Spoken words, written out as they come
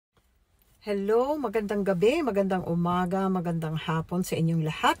Hello, magandang gabi, magandang umaga, magandang hapon sa inyong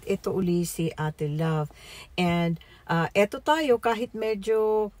lahat. Ito uli si Ate Love. And eto tayo, kahit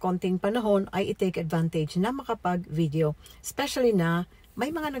medyo konting panahon, ay i-take advantage na makapag-video. Especially na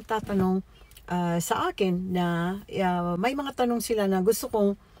may mga nagtatanong sa akin na may mga tanong sila na gusto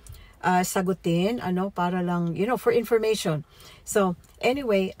kong sagutin, para lang, for information. So,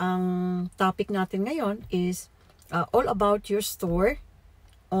 anyway, ang topic natin ngayon is all about your store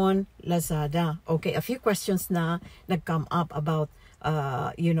on Lazada. Okay, a few questions na nag-come up about,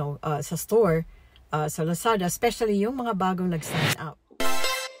 sa store, sa Lazada, especially yung mga bagong nag-sign up.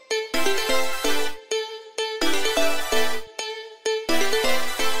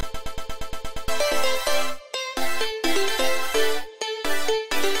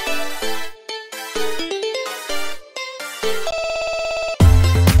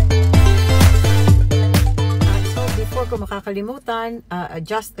 Makakalimutan,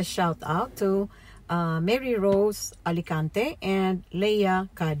 just a shout out to Mary Rose Alicante and Leia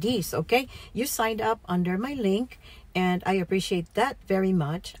Cadiz. Okay, you signed up under my link and I appreciate that very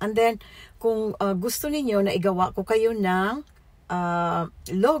much. And then kung gusto ninyo na igawa ko kayo ng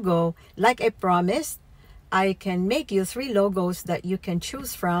logo, like I promised, I can make you 3 logos that you can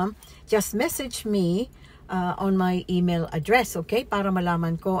choose from. Just message me on my email address, okay, para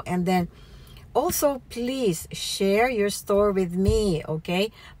malaman ko. And then also, please share your store with me,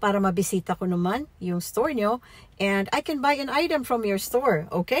 okay? Para mabisita ko naman yung store nyo and I can buy an item from your store,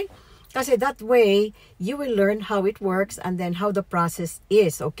 okay? Kasi that way, you will learn how it works and then how the process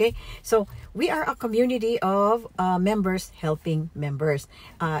is, okay? So, we are a community of members helping members.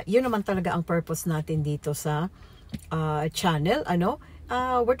 Yun naman talaga ang purpose natin dito sa channel,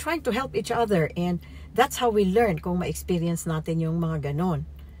 we're trying to help each other and that's how we learn kung ma-experience natin yung mga ganon.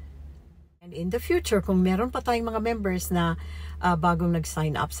 And in the future, kung meron pa tayong mga members na bagong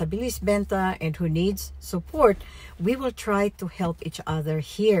nag-sign up sa Bilis Benta and who needs support, we will try to help each other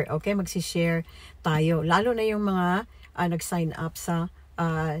here. Okay, magsishare tayo. Lalo na yung mga nag-sign up sa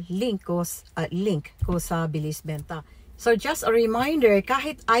link ko sa Bilis Benta. So just a reminder,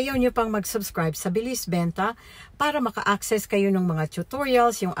 kahit ayaw nyo pang mag-subscribe sa Bilis Benta, para maka-access kayo ng mga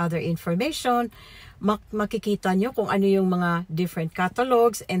tutorials, yung other information, makikita nyo kung ano yung mga different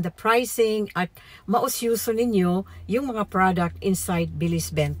catalogs and the pricing at mausyuso ninyo yung mga product inside Bilis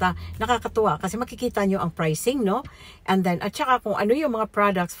Benta. Nakakatuwa kasi makikita nyo ang pricing, no? And then, at saka kung ano yung mga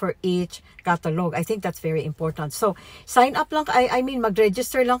products for each catalog. I think that's very important. So, sign up lang,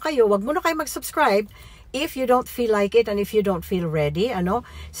 mag-register lang kayo. Wag muna kayo mag-subscribe if you don't feel like it and if you don't feel ready,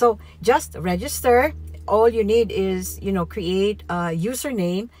 So, just register. All you need is, create a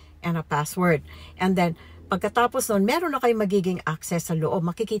username and a password. And then, pagkatapos nun, meron na kayong magiging access sa loob.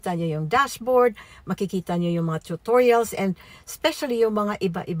 Makikita nyo yung dashboard, makikita nyo yung mga tutorials, and especially yung mga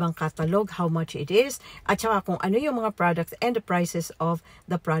iba-ibang catalog, how much it is, at saka kung ano yung mga products and the prices of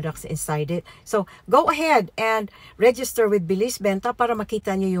the products inside it. So, go ahead and register with Bilis Benta para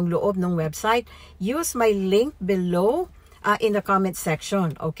makita nyo yung loob ng website. Use my link below in the comment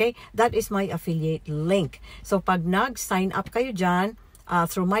section, okay? That is my affiliate link. So, pag nag-sign up kayo dyan,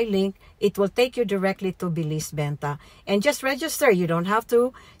 through my link, it will take you directly to Bilis Benta. And just register. You don't have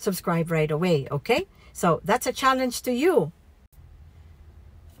to subscribe right away, okay? So, that's a challenge to you.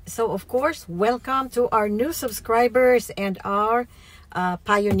 So, of course, welcome to our new subscribers and our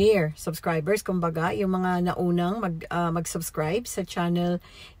pioneer subscribers. Kumbaga, yung mga naunang mag-subscribe sa channel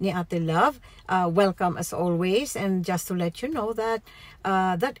ni Ate Love. Welcome as always. And just to let you know that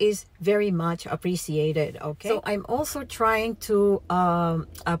that is very much appreciated. Okay. So I'm also trying to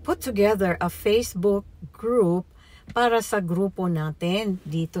put together a Facebook group para sa grupo natin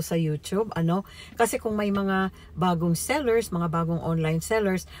dito sa YouTube, Kasi kung may mga bagong sellers, mga bagong online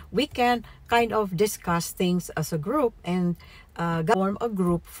sellers, we can kind of discuss things as a group and form a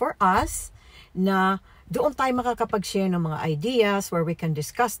group for us na doon tayo makakapag-share ng mga ideas where we can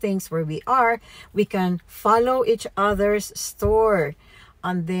discuss things where we are. We can follow each other's store.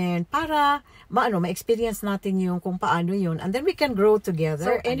 And then, para ma-experience natin yung kung paano yun. And then we can grow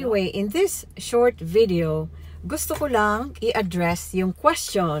together. So anyway, in this short video, gusto ko lang i-address yung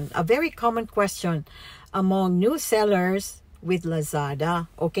question, a very common question among new sellers with Lazada.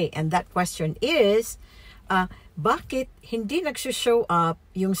 Okay, and that question is, bakit hindi nagsushow up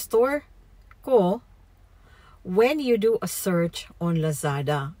yung store ko when you do a search on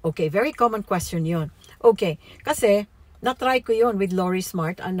Lazada? Okay, very common question yun. Okay, kasi na-try ko yun with Lorie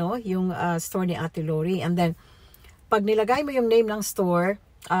Smart, yung store ni Ate Lorie. And then, pag nilagay mo yung name ng store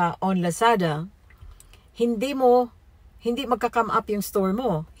on Lazada, hindi magka-come up yung store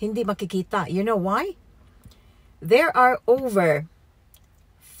mo. Hindi makikita. You know why? There are over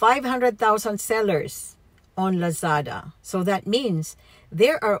 500,000 sellers on Lazada. So that means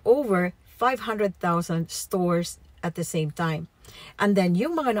there are over 500,000 stores at the same time. And then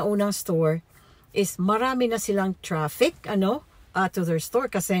yung mga naunang store is marami na silang traffic, to their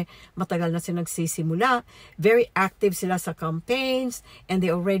store kasi matagal na silang nagsisimula. Very active sila sa campaigns, and they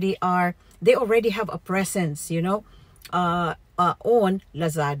already have a presence, on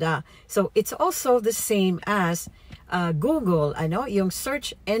Lazada. So it's also the same as Google, yung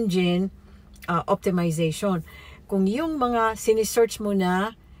search engine optimization. Kung yung mga sinisearch mo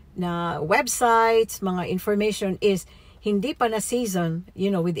na websites, mga information is hindi pa na season,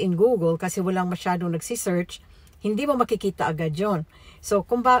 within Google kasi walang masyadong nagsisearch, hindi mo makikita agad yon. So,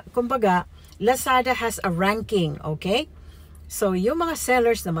 kumbaga, Lazada has a ranking, okay? So, yung mga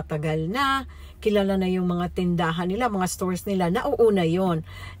sellers na matagal na, kilala na yung mga tindahan nila, mga stores nila, nauuna yon.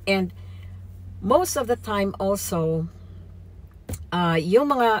 And most of the time also,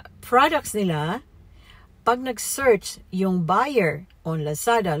 yung mga products nila, pag nag-search yung buyer on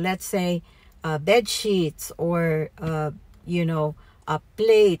Lazada, let's say, bed sheets or,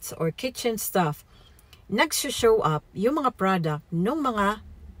 plates or kitchen stuff, nag-show up yung mga product ng mga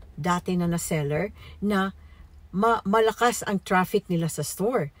dati na seller na malakas ang traffic nila sa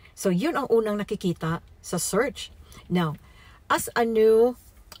store. So, yun ang unang nakikita sa search. Now, as a new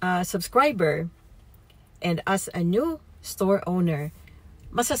subscriber and as a new store owner,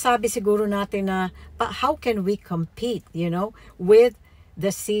 masasabi siguro natin na how can we compete, with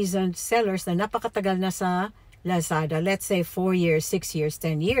the seasoned sellers na napakatagal na sa Lazada. Let's say 4 years, 6 years,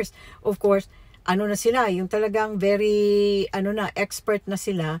 10 years. Of course, na sila, yung talagang very, expert na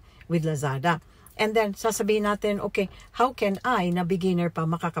sila with Lazada. And then, sasabihin natin, okay, how can I, na beginner pa,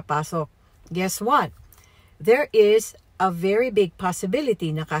 makakapasok? Guess what? There is a very big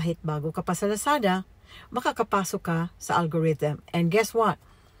possibility na kahit bago ka pa sa Lazada, makakapasok ka sa algorithm. And guess what?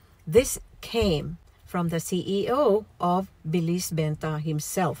 This came from the CEO of Bilis Benta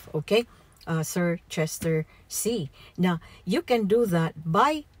himself, okay? Sir Chester C. Now, you can do that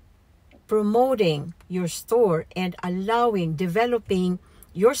by promoting your store and developing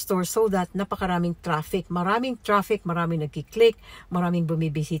your store so that napakaraming traffic. Maraming traffic, maraming nagkiklik, maraming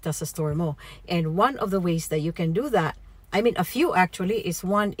bumibisita sa store mo. And one of the ways that you can do that, a few actually,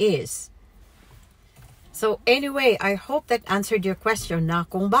 one is. So anyway, I hope that answered your question na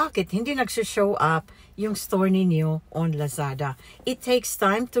kung bakit hindi nagsushow up yung store ninyo on Lazada. It takes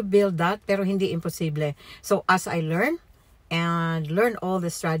time to build that, pero hindi imposible. So as I learn all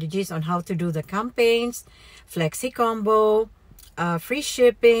the strategies on how to do the campaigns, flexi combo, free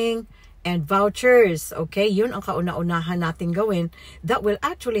shipping, and vouchers, okay? Yun ang kauna-unahan natin gawin that will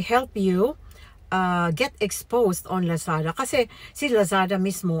actually help you get exposed on Lazada. Kasi si Lazada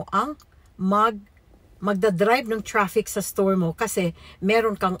mismo ang magdadrive ng traffic sa store mo kasi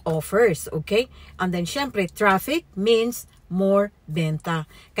meron kang offers, okay? And then, syempre, traffic means more benta.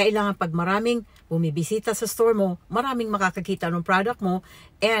 Kailangan pag maraming bumibisita sa store mo, maraming makakakita ng product mo,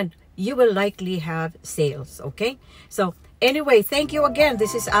 and you will likely have sales, okay? So, anyway, thank you again.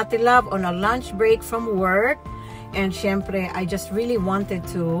 This is Ate Love on a lunch break from work. And syempre, I just really wanted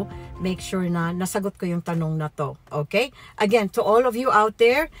to make sure na nasagot ko yung tanong na to. Okay? Again, to all of you out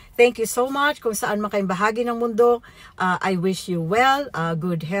there, thank you so much. Kung saan man kayong bahagi ng mundo, I wish you well,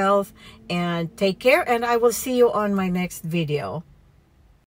 good health, and take care. And I will see you on my next video.